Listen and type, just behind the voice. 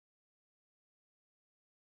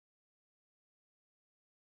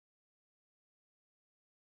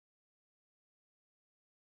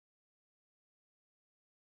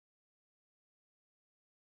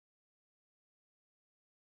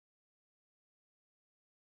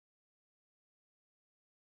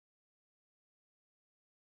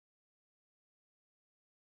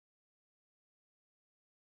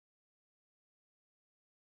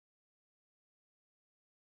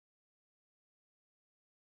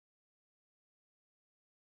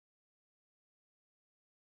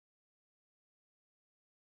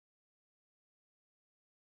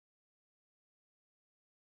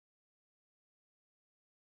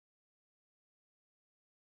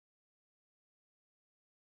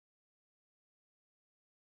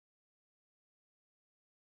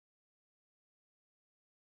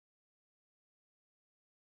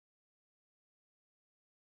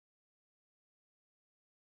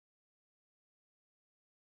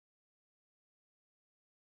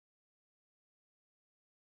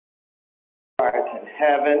art in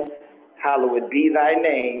heaven, hallowed be thy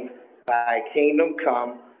name. Thy kingdom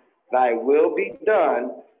come, thy will be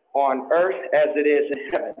done on earth as it is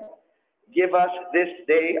in heaven. Give us this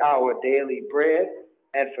day our daily bread,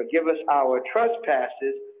 and forgive us our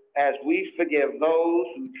trespasses as we forgive those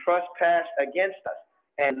who trespass against us.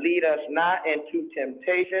 And lead us not into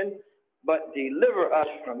temptation, but deliver us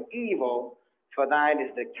from evil. For thine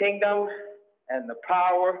is the kingdom and the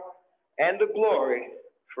power and the glory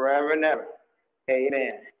forever and ever.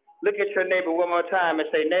 Amen. Look at your neighbor one more time and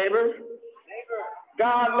say, neighbor,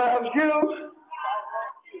 God loves you,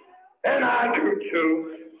 and I do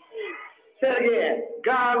too. Say it again.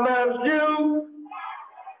 God loves you,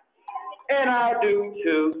 and I do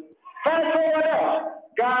too. Fast forward up.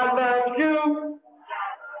 God loves you,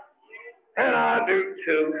 and I do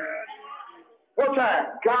too. One time.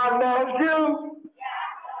 God loves you,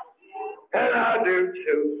 and I do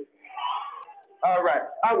too. All right.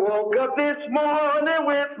 I woke up this morning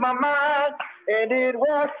with my mind, and it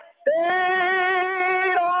was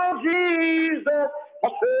stayed on Jesus. I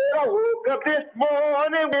said I woke up this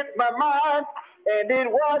morning with my mind, and it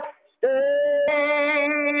was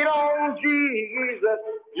stayed on Jesus.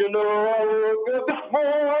 You know, I woke up this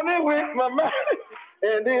morning with my mind,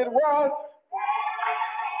 and it was.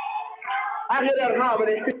 I hear that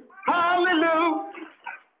harmony. Hallelujah.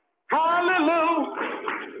 Hallelujah.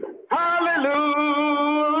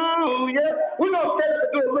 Hallelujah. We're going to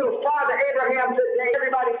do a little Father Abraham today.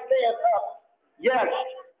 Everybody stand up. Yes.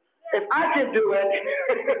 If I can do it,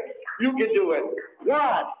 you can do it.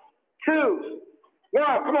 1, 2,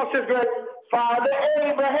 1. Come on, sister Greg. Father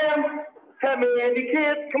Abraham, have me any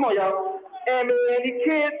kids. Come on, y'all. Have me any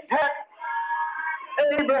kids.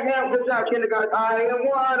 Abraham, good job, kindergarten. I am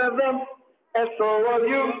one of them, and so are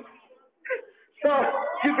you. So,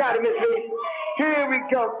 you got it, Miss Lee. Here we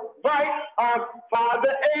go. Right on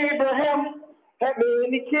Father Abraham. Had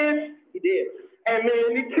many kids. He did. And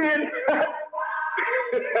many kids.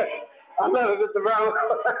 I love it, Mr. Brown.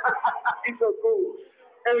 He's so cool.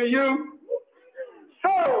 And you.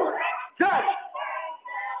 So, just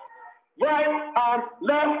right on,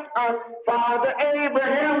 left on Father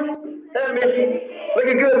Abraham. And many.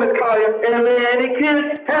 Looking good, Miss Collier. And many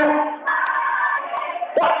kids.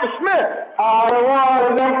 Dr. Smith, I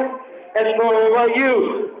want them, and so are you.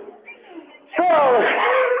 So,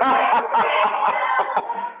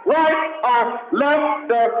 right arm, left,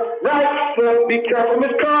 the right foot, be careful,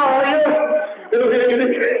 Miss Collier.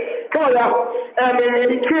 Come on, y'all. And then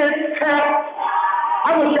the kids have, I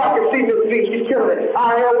wish y'all could see this beat. She's killing it. I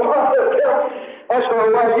am one of them, and so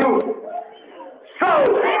are you. So,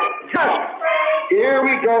 just, here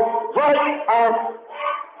we go. Right arm,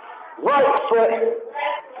 right foot.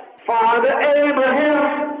 Father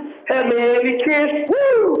Abraham had many kids,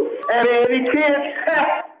 woo, and many kids.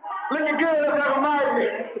 Looking good, that reminds me.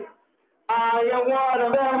 I am one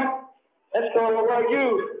of them, and so are you.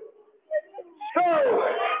 So,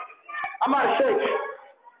 I'm out of shape.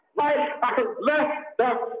 Right,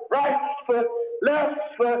 left, right foot, left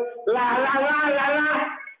foot, la la la la la,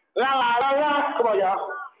 la la la la. Come on, y'all.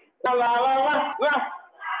 La la la la la.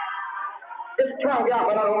 It's tongue out,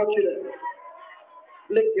 but I don't want you to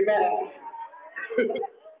lick your mouth.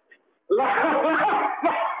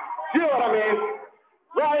 You know what I mean?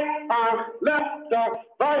 Right arm, left arm,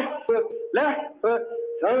 right foot,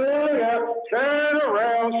 turn up, turn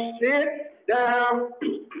around, sit down.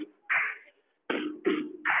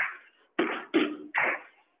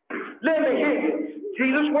 Let me hear you.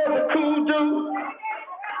 Jesus was a cool dude.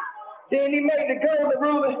 Then he made the golden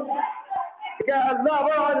ruler. Got love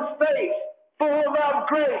on his face, full of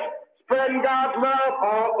grace. Spreading God's love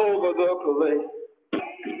all over the place.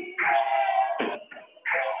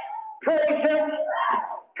 Praise him,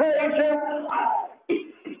 praise him,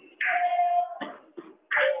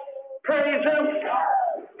 praise him,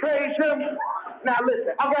 praise him. Now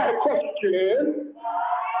listen, I got a question.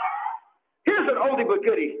 Here's an oldie but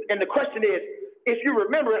goodie, and the question is, if you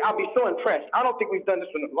remember it, I'll be so impressed. I don't think we've done this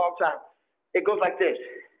in a long time. It goes like this.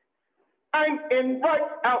 I'm in right,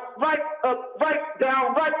 out, right, up, right,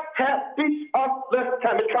 down, right, happy, up, left,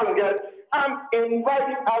 time. It's Colin, guys. I'm in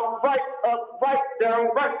right, out, right, up, right, down,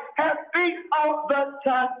 right, happy all the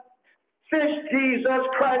time. Since Jesus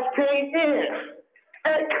Christ came in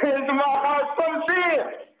and cleansed my heart from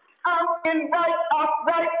sin. I'm in right, up,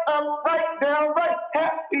 right, down, right,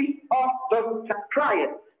 happy all the time. Try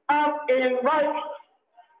it. I'm in right,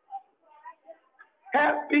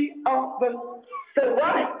 happy all the time. Say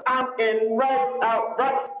right, I'm in right, out,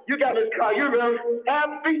 right. You got this car, you really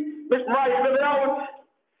happy. Miss Rice, really out.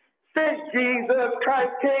 Since Jesus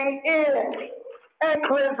Christ came in and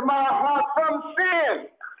cleansed my heart from sin.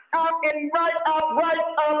 out and right, out right,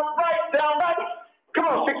 up, right, down, right. Come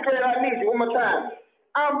on, sixth grade, I need you. One more time.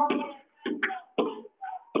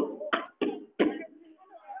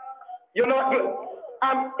 You know what?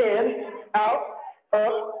 I'm in, out,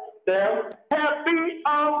 up, down, happy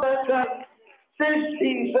all the time. Since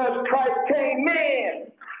Jesus Christ came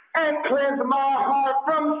in and cleansed my heart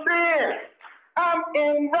from sin. I'm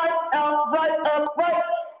in, right, out, right, up, right.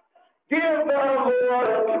 Give the Lord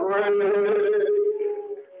a praise.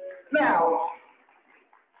 Now,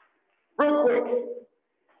 real quick,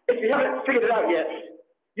 if you haven't figured it out yet,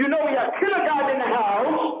 you know we have kindergarten in the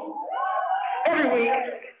house every week,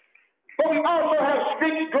 but we also have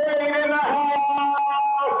sixth grade in the house.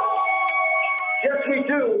 Yes, we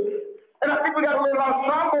do. And I think we got a little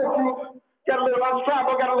ensemble group. Got a little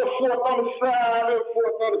ensemble, got a little fourth on the side, a little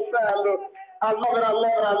fourth on the side. I love it, I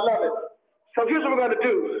love it, I love it. So here's what we're going to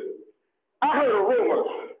do. I heard a rumor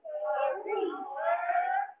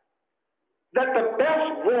that the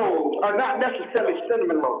best rolls are not necessarily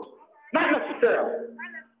cinnamon rolls. Not necessarily.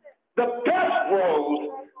 The best rolls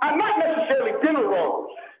are not necessarily dinner rolls,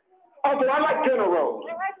 although I like dinner rolls.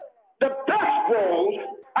 The best rolls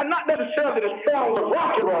are not necessarily the sound of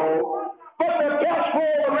rock and roll, but the best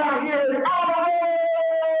roll around here is honor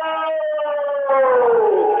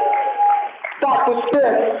roll. Dr.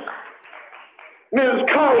 Smith, Ms.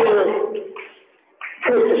 Collier,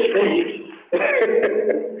 take the stage.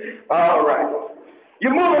 All right.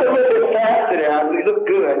 You're moving a little bit faster there. You look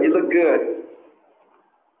good. You look good.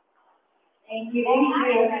 Thank you. Thank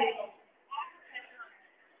you.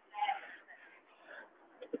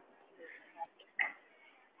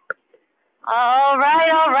 All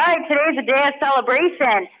right. Today's a day of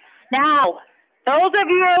celebration. Now, those of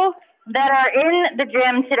you that are in the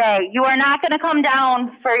gym today, you are not going to come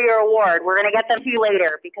down for your award. We're going to get them to you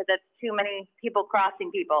later because it's too many people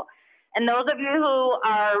crossing people. And those of you who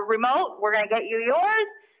are remote, we're going to get you yours.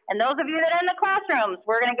 And those of you that are in the classrooms,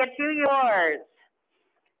 we're going to get you yours.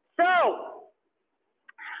 So,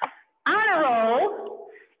 Honor Roll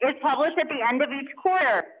is published at the end of each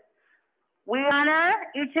quarter. We honor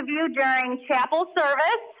each of you during chapel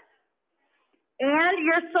service, and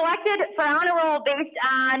you're selected for Honor Roll based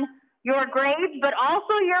on your grades, but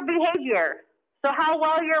also your behavior. So how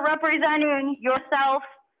well you're representing yourself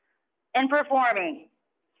and performing.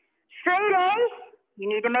 Straight A's, you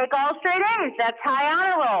need to make all straight A's. That's high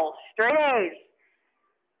honor roll, straight A's.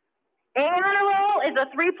 A honor roll is a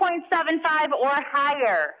 3.75 or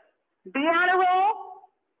higher. B honor roll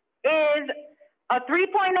is a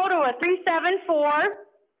 3.0 to a 3.74,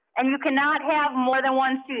 and you cannot have more than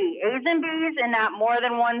one C. A's and B's and not more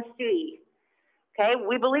than one C. Okay,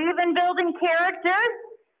 we believe in building character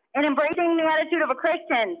and embracing the attitude of a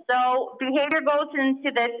Christian. So behavior goes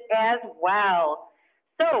into this as well.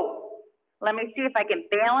 So let me see if I can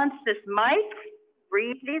balance this mic,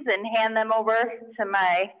 read these, and hand them over to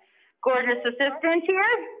my gorgeous assistant here.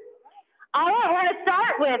 All right, we're going to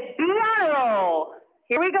start with B honor roll.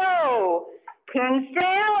 Here we go. Kingston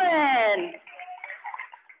Allen,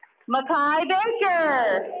 Mackay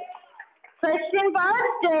Baker, Christian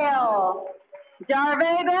Barksdale,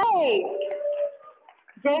 Darvey Bay,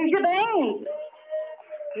 Deja Baines,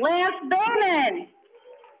 Lance Bayman,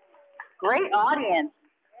 great audience,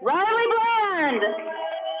 Riley Bland,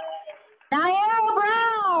 Niall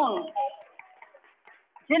Brown,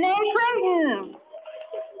 Janae Creighton,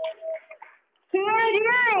 Kian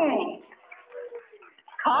Deering,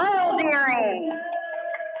 Kyle Deering,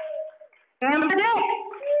 Amber Dix,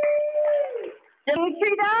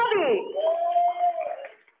 Dimitri Dowdy,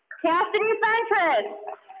 Cassidy Fentress,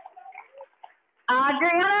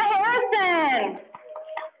 Adriana Harrison,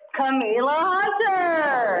 Camila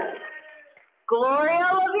Hunter, Gloria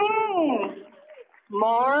Levine,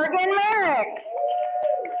 Morgan Merrick,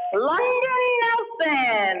 London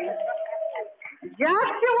Nelson,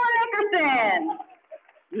 Joshua Nickerson,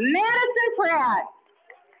 Madison Pratt,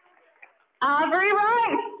 Aubrey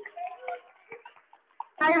Rice,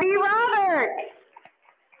 Ivy Roberts,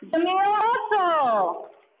 Jamil Russell,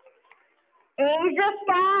 Asia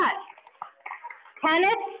Scott,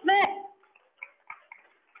 Kenneth Smith,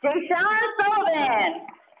 Deshaun Sullivan,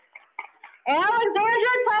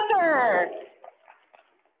 Alexandra Tucker,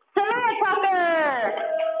 Samantha Tucker,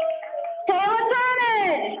 Taylor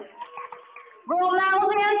Turnage,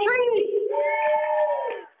 Ronald Antreese,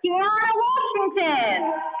 Kiana Washington,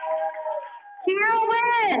 Kira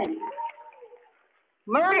Wynn,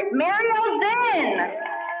 Mario Zinn.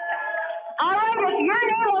 All right, if your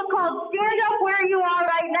name was called, stand up where you are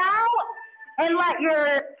right now and let your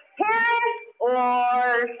parents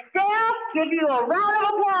or staff give you a round of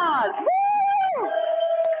applause. Woo!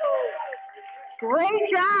 Great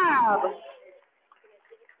job.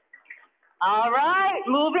 All right,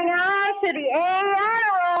 moving on to the A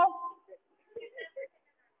honor roll.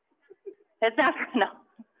 It's not, no.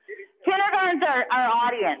 Kindergarten's our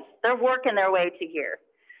audience. They're working their way to here.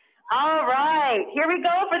 All right, here we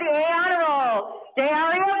go for the A honor roll.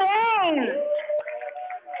 Daria Baines,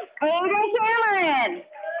 Aiden Cameron,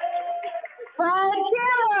 Fred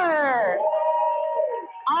Chandler,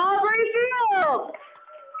 Aubrey Fields,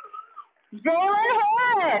 Jalen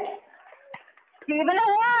Harris, Stephen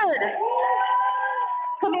Howard,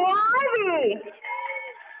 Camille Ivy,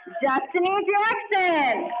 Destiny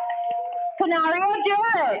Jackson, Canario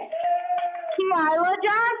Jarrett, Kiala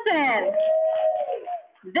Johnson,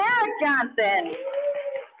 Derek Johnson,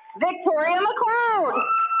 Victoria McLeod.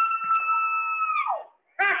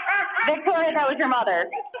 Victoria, that was your mother.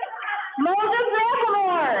 Moses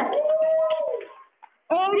McLemore,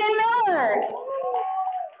 Aiden Miller,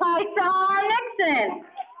 Tyson Nixon,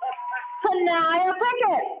 Tanaya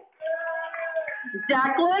Pickett,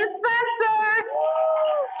 Declan Spencer,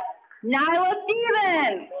 Nyla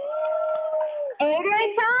Stevens, Adrian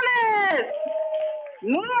Thomas,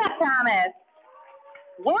 Mia Thomas,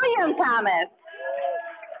 William Thomas,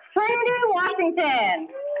 Trinity Washington.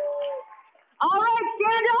 All right,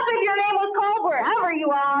 stand up if your name was called wherever you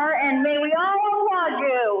are, and may we all applaud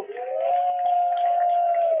you.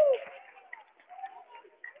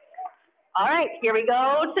 All right, here we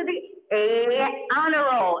go to the A honor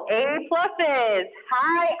roll. A pluses,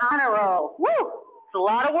 high honor roll. Woo! It's a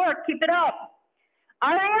lot of work. Keep it up.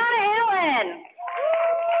 Ariana Allen,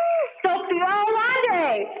 Sophia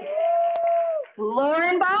Olande,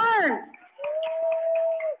 Lauren Barnes,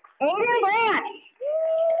 Aiden Branch,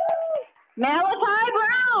 Malachi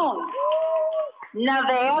Brown,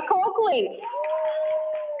 Nevaeh Coakley,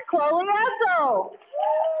 Chloe Esso,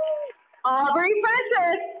 Aubrey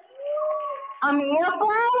Francis, Amia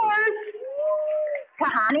Flowers,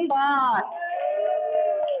 Kahani Boss,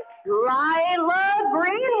 Lila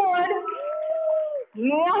Greenwood,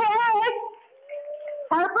 Mia Harris,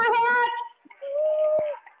 Harper Hatch,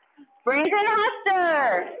 Brandon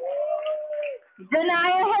Hester,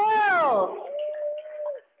 Denia Hill,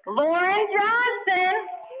 Lauren Johnson,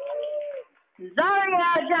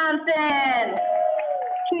 Zaria Johnson,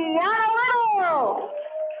 Kiana Little,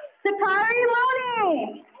 Sakari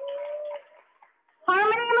Loney,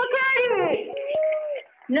 Harmony McCurdy,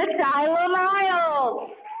 Natalia Miles,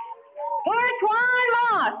 Antoine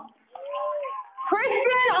Moss,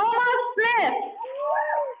 Christian Omar Smith,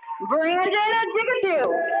 Brandon Adigatu,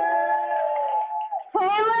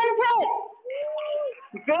 Cameron Pitt,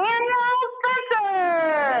 Daniel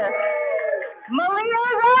Spencer, Malia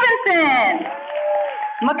Robinson,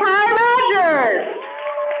 Makai Rogers,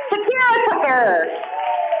 Takira Tucker,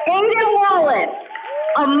 Aiden Wallace,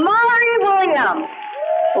 Amari Williams,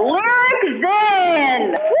 Lyric Zinn.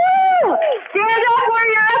 Woo! Stand up where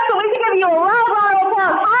you're at so we can give you a loud round of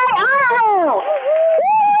applause. High honor roll.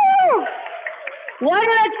 Woo! What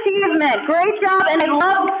an achievement. Great job. And I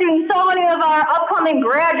love seeing so many of our upcoming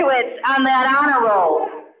graduates on that honor roll.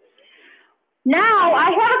 Now,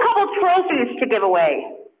 I have a couple trophies to give away.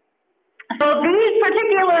 So these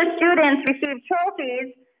particular students received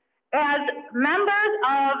trophies as members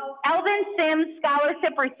of Elvin Sims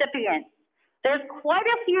Scholarship recipients. There's quite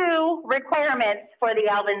a few requirements for the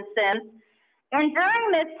Elvin Sims. And during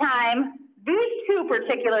this time, these two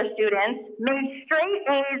particular students made straight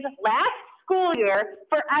A's last school year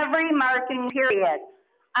for every marking period.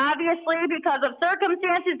 Obviously, because of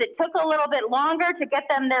circumstances, it took a little bit longer to get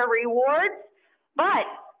them their rewards. But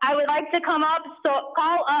I would like to call up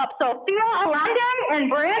Sophia Olande and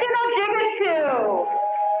Brandon Ojigitu.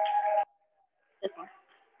 This one.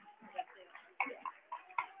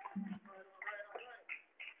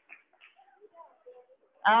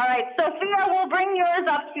 All right, Sophia, we'll bring yours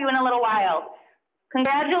up to you in a little while.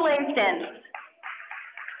 Congratulations.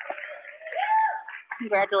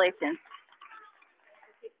 Congratulations.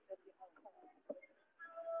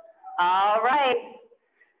 All right.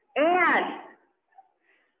 And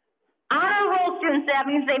honor roll students, that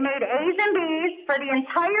means they made A's and B's for the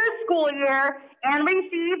entire school year and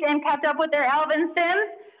received and kept up with their Elvin Sims,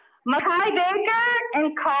 Makai Baker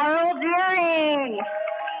and Carl Deering.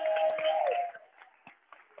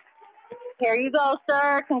 Here you go,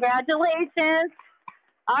 sir. Congratulations.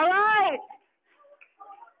 All right.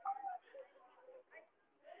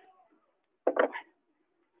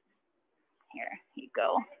 Here you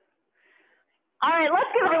go. All right, let's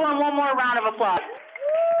give everyone one more round of applause.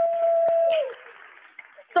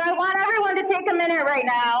 So I want everyone to take a minute right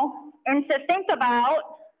now and to think about,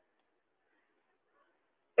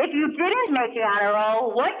 if if you didn't make the honor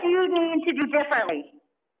roll, what do you need to do differently?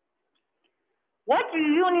 What do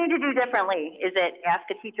you need to do differently? Is it ask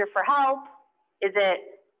a teacher for help? Is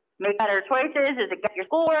it make better choices? Is it get your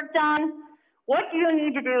schoolwork done? What do you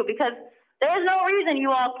need to do? Because there's no reason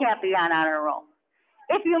you all can't be on honor roll.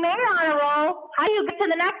 If you made honor roll, how do you get to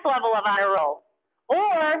the next level of honor roll?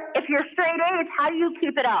 Or if you're straight A's, how do you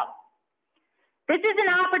keep it up? This is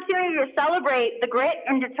an opportunity to celebrate the grit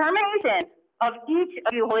and determination of each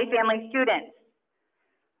of you Holy Family students.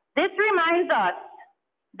 This reminds us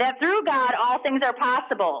that through God, all things are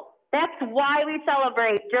possible. That's why we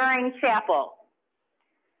celebrate during chapel.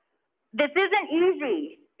 This isn't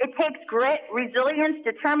easy. It takes grit, resilience,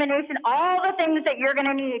 determination, all the things that you're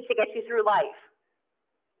gonna need to get you through life.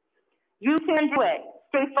 You can do it.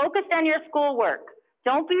 Stay focused on your schoolwork.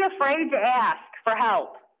 Don't be afraid to ask for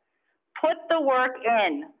help. Put the work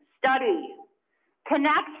in, study,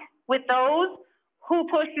 connect with those who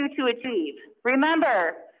push you to achieve.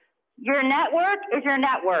 Remember, your network is your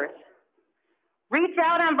net worth. Reach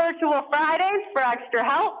out on Virtual Fridays for extra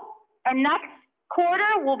help, and next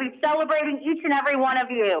quarter, we'll be celebrating each and every one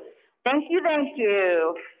of you. Thank you, thank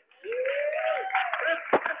you.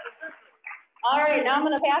 All right, now I'm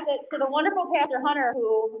going to pass it to the wonderful Pastor Hunter,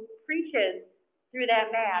 who preaches through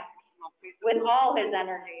that mass with all his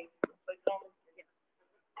energy.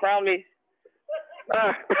 Crown me.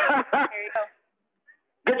 There you go.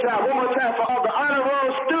 Good job. One more time for all the honor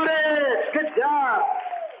roll students. Good job.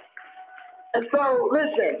 And so,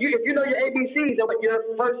 listen, if you know your ABCs and what your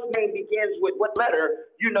first name begins with what letter,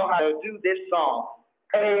 you know how to do this song.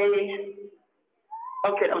 A.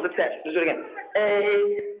 Okay, that was a test. Let's do it again. A.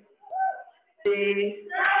 B.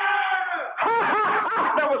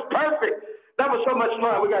 That was perfect. That was so much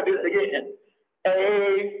fun. We got to do that again. A.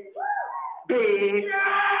 B.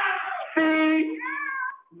 C.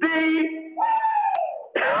 D.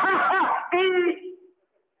 E.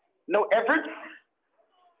 No effort.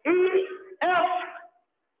 E. F.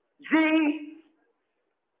 G.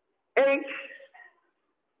 H.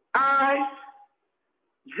 I.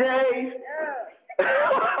 J.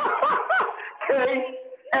 K.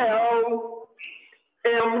 L.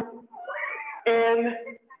 M. N.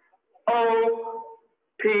 O.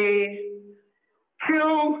 P. Q.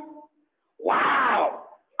 Wow.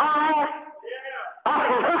 R. All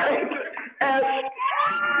right. S.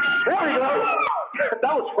 There we go.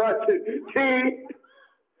 That was fun too. T.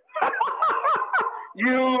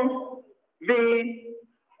 U. V.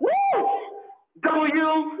 Woo. W.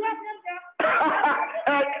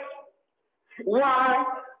 X. Y.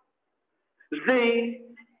 Z.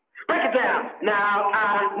 Break it down. Now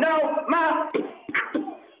I know my.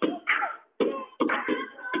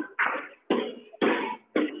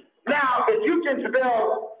 Now, if you can spell,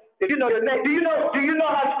 if you know your name, do you know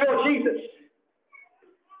how to spell Jesus?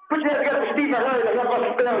 Put your hands together for Stephen Hurd and help us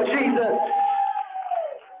spell Jesus.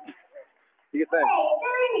 You think?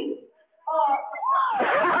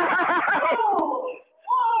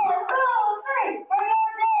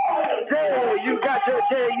 J, you got your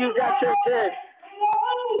J, you got your J.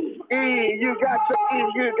 E, you got your E,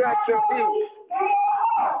 you got your E.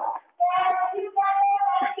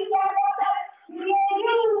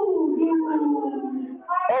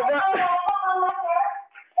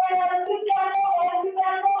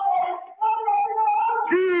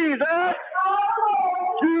 Jesus,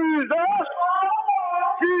 Jesus,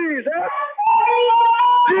 Jesus,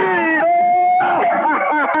 Jesus.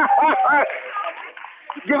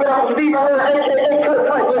 Give it up to Steve, a.k.a. Kurt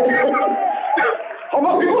Franklin. How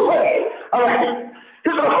much people say? All right.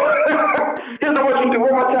 Here's what I want you to do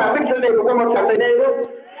one more time. Look at your neighbor one more time. Say, neighbor,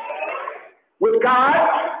 with God,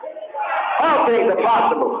 all things are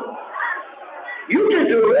possible. You can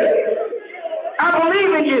do it. I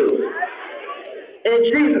believe in you. In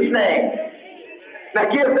Jesus' name. Now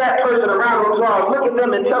give that person a round of applause. Look at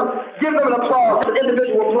them and give them an applause, an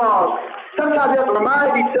individual applause. Sometimes we have to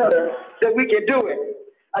remind each other that we can do it.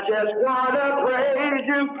 I just want to praise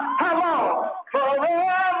you. How long?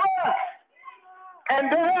 Forever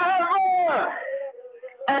and ever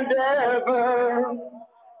and ever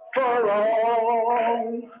for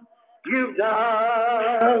all you've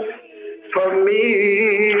done for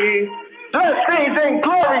me. Blessings and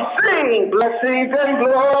glory, sing. Blessings and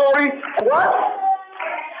glory. What?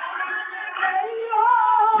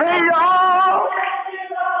 They all.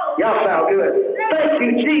 Y'all sound good. Thank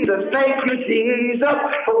you, Jesus. Thank you, Jesus.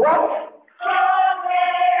 For what?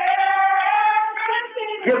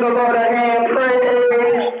 Give the Lord a hand,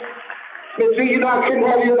 praise. Miss V, you know I couldn't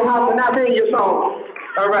have you in the house and not sing your song.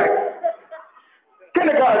 All right.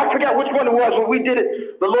 Kindergarten. I forgot which one it was when we did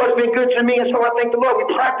it. The Lord's been good to me, and so I thank the Lord. We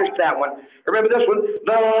practiced that one. Remember this one?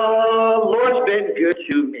 The Lord's been good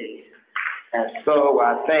to me. And so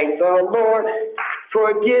I thank the Lord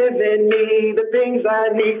for giving me the things I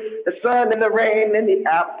need, the sun and the rain and the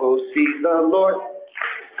apple seeds. The Lord.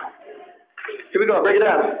 Here we go. Break it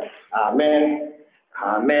down. Amen.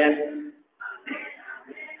 Amen.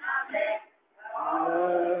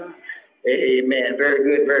 Amen. Very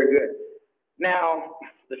good. Very good. Now,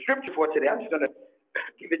 the scripture for today, I'm just going to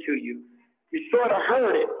give it to you. You sort of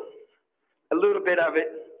heard it, a little bit of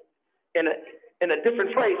it, in a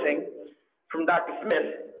different phrasing from Dr.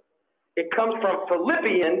 Smith. It comes from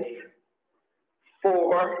Philippians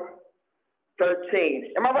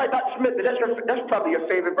 4:13. Am I right, Dr. Smith? That's probably your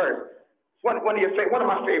favorite verse. One of my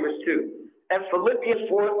favorites too. And Philippians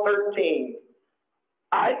 4:13.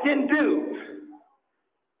 I can do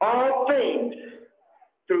all things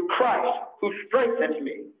through Christ who strengthens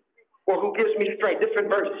me, or who gives me strength. Different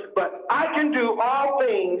verses. But I can do all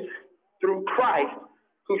things through Christ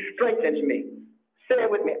who strengthens me. Say it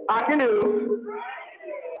with me. I can do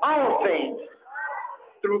all things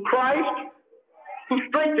through Christ who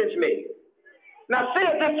strengthens me. Now say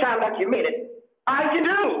it this time like you mean it. I can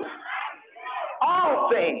do all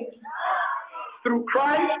things through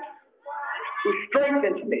Christ who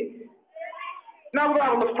strengthens me. Now go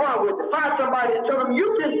out on the front with it. Find somebody and tell them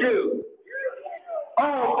you can do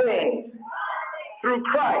all things through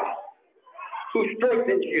Christ who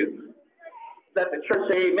strengthens you. Let the church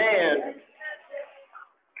say amen.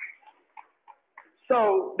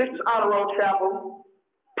 So this is Honor Road Chapel,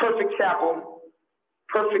 perfect chapel,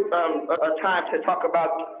 perfect time to talk about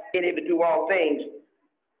being able to do all things.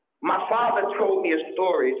 My father told me a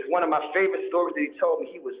story. It's one of my favorite stories that he told me.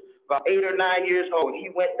 He was about 8 or 9 years old. He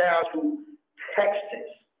went down to Texas.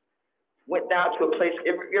 Went down to a place.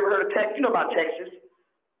 You ever heard of Texas? You know about Texas.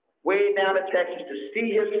 Way down to Texas to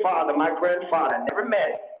see his father, my grandfather. I never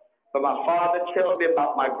met, but my father told me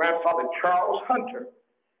about my grandfather, Charles Hunter,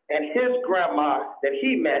 and his grandma that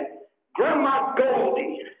he met, Grandma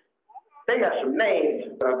Goldie. They got some names,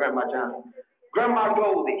 Grandma Johnson. Grandma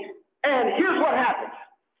Goldie. And here's what happened.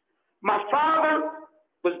 My father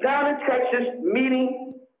was down in Texas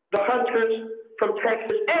meeting the Hunters from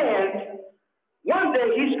Texas, and one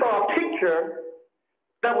day he saw a picture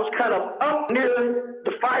that was kind of up near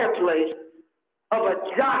the fireplace of a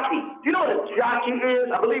jockey. Do you know what a jockey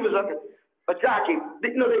is? I believe it's a jockey.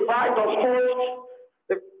 You know, they ride those horses.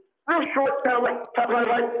 They're real short, kind of like,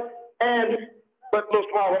 but a little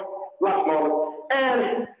smaller, a lot smaller.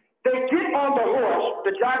 And they get on the horse,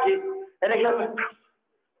 the jockey, and they have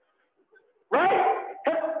right?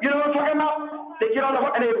 You know what I'm talking about? They get on the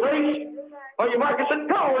horse and they race. On your mark, said,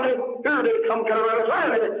 go, and then here they come kind of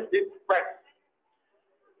around. Right.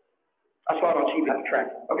 I saw it on TV on the track.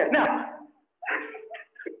 Okay, now,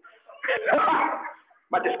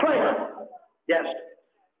 my disclaimer. Yes.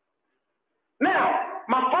 Now,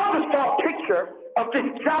 my father saw a picture of this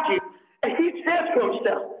jockey, and he said to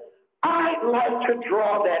himself, I'd like to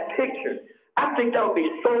draw that picture. I think that would be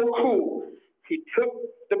so cool. He took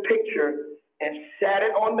the picture and sat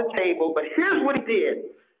it on the table, but here's what he did.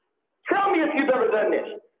 Tell me if you've ever done this.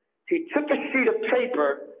 He took a sheet of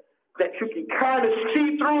paper that you can kind of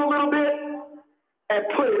see through a little bit and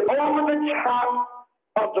put it over the top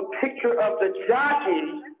of the picture of the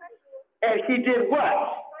jockey, and he did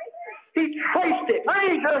what? He traced it.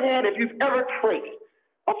 Raise your hand if you've ever traced.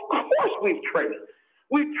 Of course we've traced.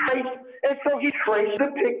 We've traced, and so he traced the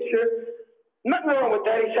picture. Nothing wrong with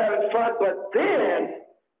that. He's having fun, but then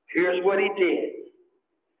here's what he did.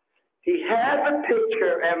 He had the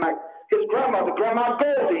picture, and his grandmother, Grandma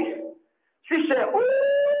Goldie, she said,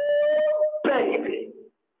 ooh, baby,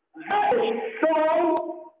 that is so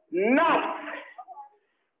nice.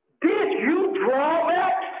 Did you draw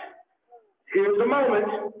that? Here's the moment.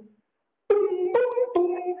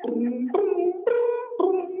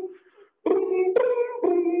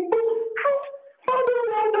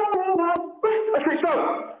 Okay, so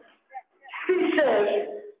she says,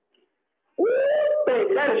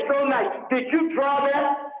 baby, that is so nice. Did you draw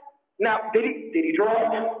that? Now, did he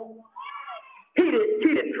draw it? He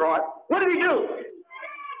didn't draw it. What did he do?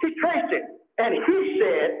 He traced it. And he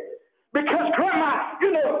said, because Grandma,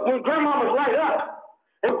 you know, when Grandma was light up,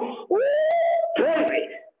 and, baby,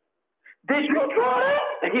 did you draw that?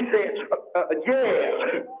 And he said,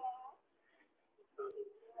 yeah.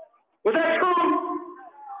 Was that true?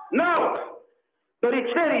 No. But he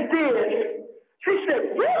said he did. She said,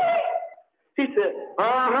 really? He said,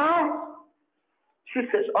 uh-huh. She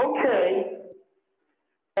says, okay.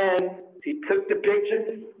 And he took the picture.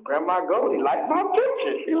 Grandma Goldie liked my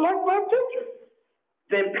picture. She liked my picture.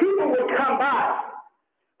 then people would come by,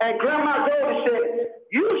 and Grandma Goldie said,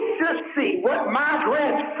 you should see what my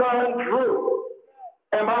grandson drew.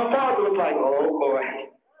 And my father was like, oh, boy.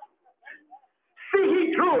 See,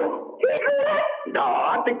 he drew it. He drew it? No,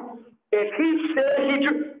 I think if he said he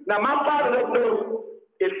drew. Now, my father doesn't know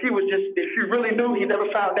if she really knew, he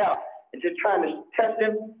never found out. And just trying to test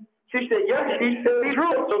him. She said, yes, he said he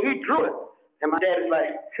drew it, so he drew it. And my dad is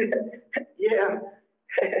like, yeah.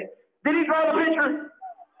 Did he draw the picture?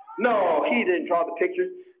 No, he didn't draw the picture,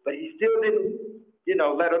 but he still didn't,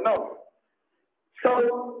 let her know. So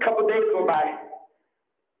a couple days go by.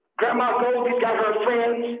 Grandma Goldie's got her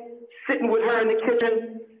friends sitting with her in the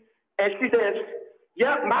kitchen, and she says,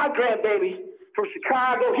 yep, my grandbaby from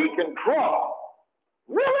Chicago, he can draw.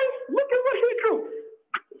 Really? Look at what he drew.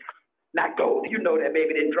 Not Goldie, you know that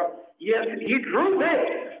baby didn't draw. Yes, he drew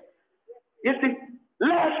this. You see,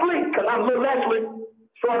 Leslie, because I'm little Leslie,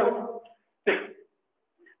 sort of.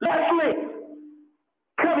 Leslie,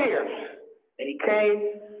 come here. And he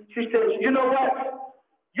came. She says, you know what?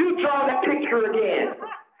 You draw that picture again.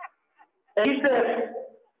 And he says,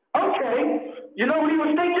 okay. You know what he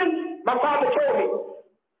was thinking? My father told me,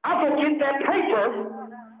 I'll go get that paper.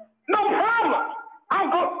 No problem.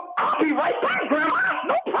 I'll be right back, Grandma.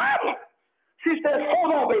 No problem. She says,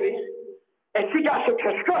 hold on, baby. And she got some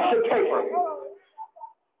construction paper.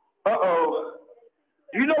 Uh-oh.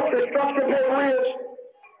 Do you know what construction paper is?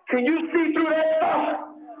 Can you see through that stuff?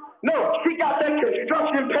 No, she got that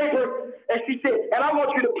construction paper, and she said, and I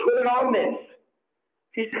want you to put it on this.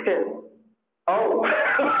 He said, oh,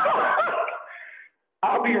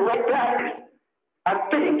 I'll be right back, I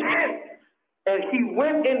think. And he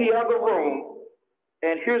went in the other room,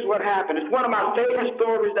 and here's what happened. It's one of my favorite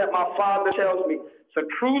stories that my father tells me. It's a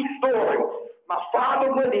true story. My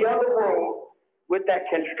father went in the other room with that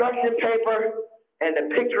construction paper and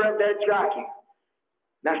the picture of that jockey.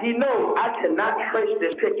 Now, he knows I cannot trace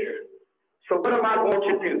this picture. So what am I going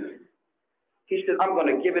to do? He said, I'm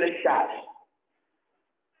going to give it a shot.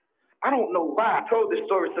 I don't know why I told this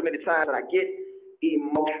story so many times that I get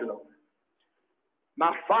emotional.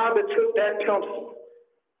 My father took that pencil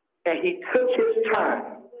and he took his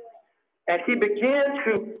time and he began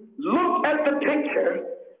to look at the picture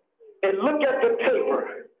and look at the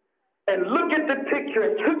paper and look at the picture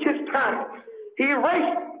and took his time. He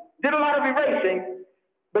erased, did a lot of erasing,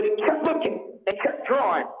 but he kept looking and kept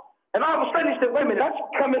drawing. And all of a sudden he said, wait a minute, that's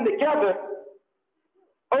coming together.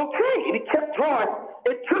 Okay, and he kept drawing.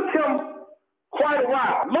 It took him quite a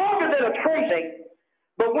while, longer than a tracing,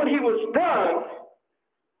 but when he was done,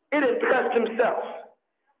 it impressed himself.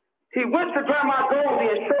 He went to Grandma Goldie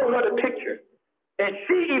and showed her the picture. And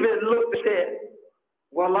she even looked and said,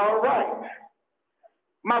 well, all right.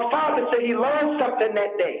 My father said he learned something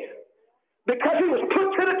that day because he was put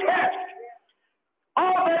to the test.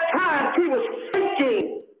 All that time he was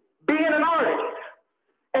thinking being an artist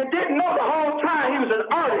and didn't know the whole time he was an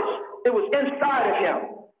artist. It was inside of him.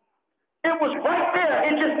 It was right there.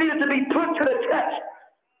 It just needed to be put to the test.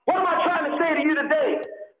 What am I trying to say to you today?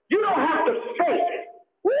 You don't have to fake.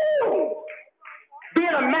 Woo!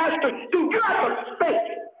 Being a master student, you don't have to fake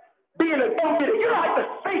it. Being a go-getter, you don't have to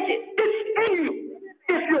fake it. It's in you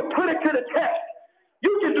if you put it to the test.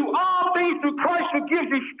 You can do all things through Christ who gives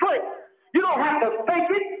you strength. You don't have to fake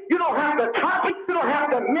it. You don't have to copy. You don't have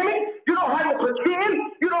to mimic. You don't have to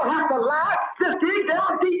pretend. You don't have to lie. Just dig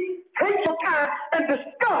down deep, take your time, and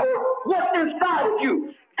discover what's inside of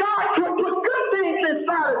you. God can put good things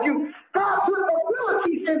inside of you. God put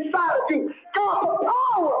abilities inside of you. God put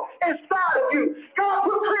power inside of you. God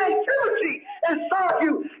put creativity inside of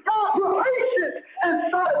you. God put patience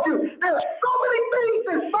inside of you. There's so many things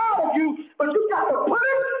inside of you, but you got to put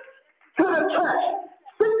it to the test.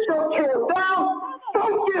 Sit your chair down,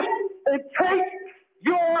 focus, and take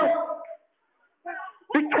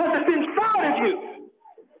because it's inside of you.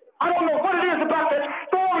 I don't know what it is about that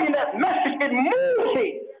story and that message. It moves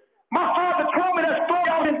me. My father told me that story.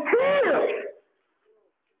 I was in tears.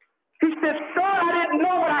 He said, son, I didn't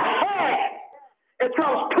know what I had until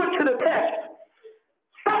I was put to the test.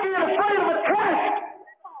 Stop being afraid of a test.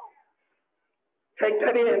 Take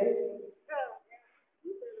that in.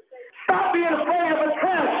 Stop being afraid of a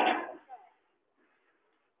test.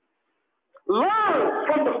 Learn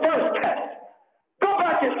from the first test. Go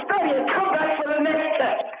back and study and come back for the next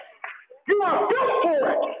test. You are built for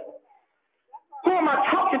it. Who am I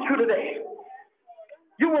talking to today?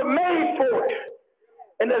 You were made for it.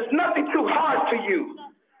 And there's nothing too hard for you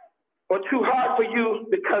or too hard for you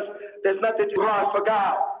because there's nothing too hard for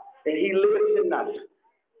God. And he lives in us,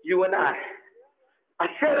 you and I. I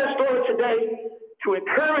share that story today to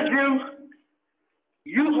encourage you.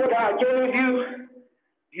 Use what God gave you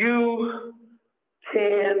You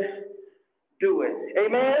can do it.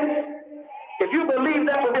 Amen? If you believe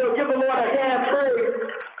that, we'll give the Lord a hand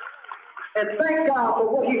praise and thank God for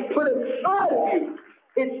what He's put inside of you.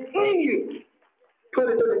 It's in you. Put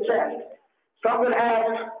it in the chest. So I'm going to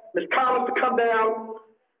ask Ms. Collins to come down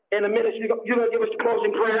in a minute. You're going to give us the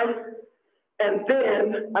closing prayer. And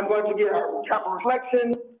then I'm going to get our chapel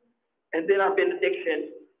reflection and then our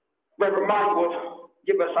benediction. Reverend Mike will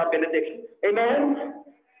give us our benediction. Amen?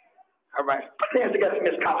 All right. Put your hands together for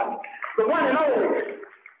Ms. Collins. The one and only.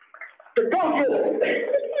 The go-getter.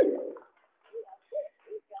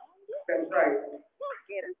 That's right.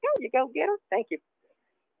 There you go, get her. Thank you.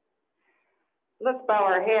 Let's bow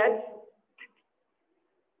our heads.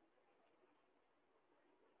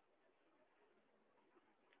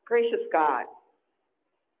 Gracious God,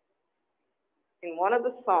 in one of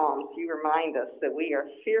the Psalms, you remind us that we are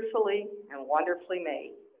fearfully and wonderfully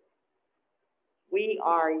made. We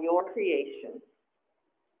are your creation.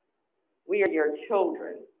 We are your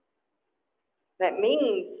children. That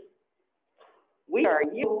means we are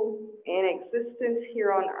you in existence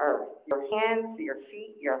here on earth. Your hands, your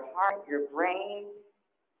feet, your heart, your brain,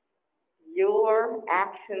 your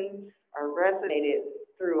actions are resonated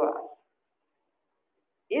through us.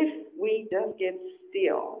 If we just get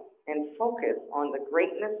still and focus on the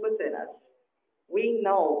greatness within us, we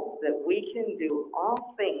know that we can do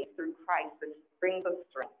all things through Christ that brings us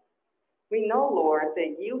strength. We know, Lord,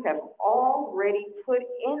 that you have already put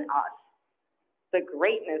in us the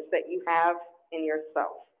greatness that you have in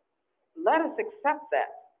yourself. Let us accept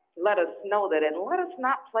that. Let us know that, and let us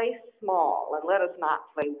not play small, and let us not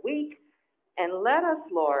play weak, and let us,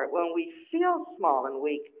 Lord, when we feel small and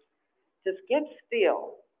weak, just get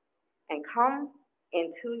still and come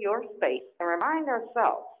into your space and remind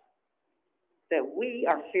ourselves that we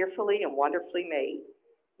are fearfully and wonderfully made.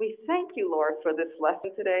 We thank you, Lord, for this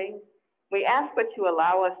lesson today. We ask that you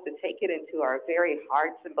allow us to take it into our very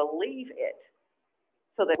hearts and believe it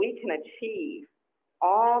so that we can achieve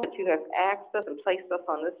all that you have asked us and placed us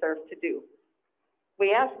on this earth to do.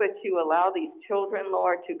 We ask that you allow these children,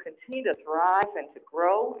 Lord, to continue to thrive and to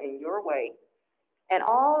grow in your way. And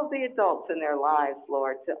all of the adults in their lives,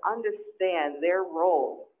 Lord, to understand their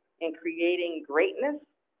role in creating greatness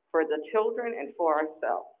for the children and for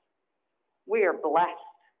ourselves. We are blessed.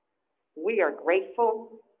 We are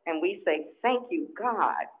grateful. And we say, thank you,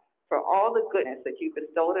 God, for all the goodness that you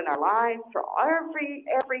bestowed in our lives, for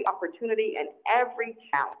every opportunity and every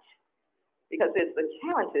challenge. Because it's the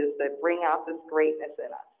challenges that bring out this greatness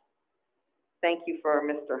in us. Thank you for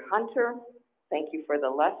Mr. Hunter. Thank you for the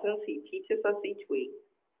lessons he teaches us each week.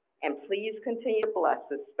 And please continue to bless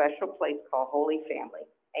this special place called Holy Family.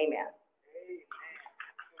 Amen.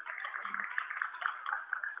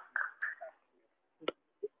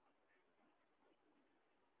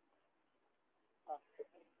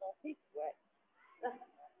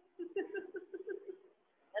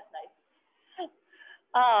 That's nice.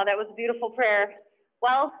 Oh, that was a beautiful prayer.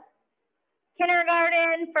 Well,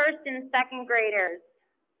 kindergarten, first and second graders,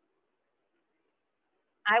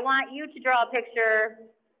 I want you to draw a picture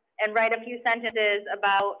and write a few sentences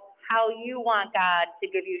about how you want God to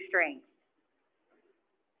give you strength.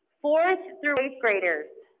 Fourth through eighth graders,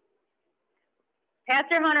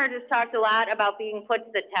 Pastor Hunter just talked a lot about being put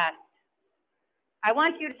to the test. I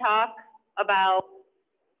want you to talk about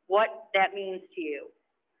what that means to you.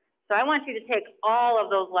 So I want you to take all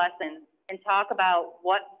of those lessons and talk about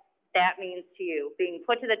what that means to you. Being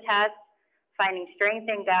put to the test, finding strength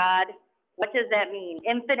in God. What does that mean?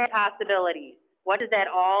 Infinite possibilities. What does that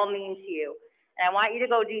all mean to you? And I want you to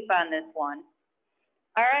go deep on this one.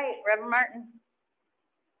 All right, Reverend Martin.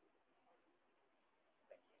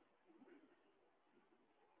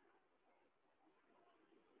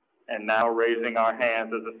 And now raising our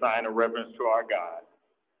hands as a sign of reverence to our God.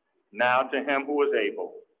 Now to him who is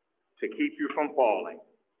able to keep you from falling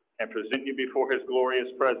and present you before his glorious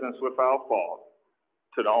presence without fault,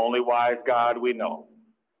 to the only wise God we know,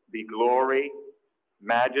 be glory,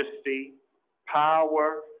 majesty,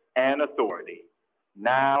 power, and authority,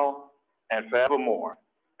 now and forevermore.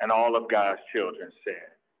 And all of God's children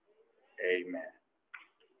said, amen.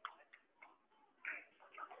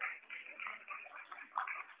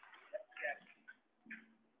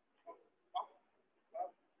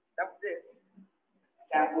 That was it.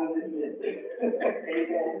 That was it.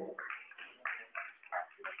 Amen.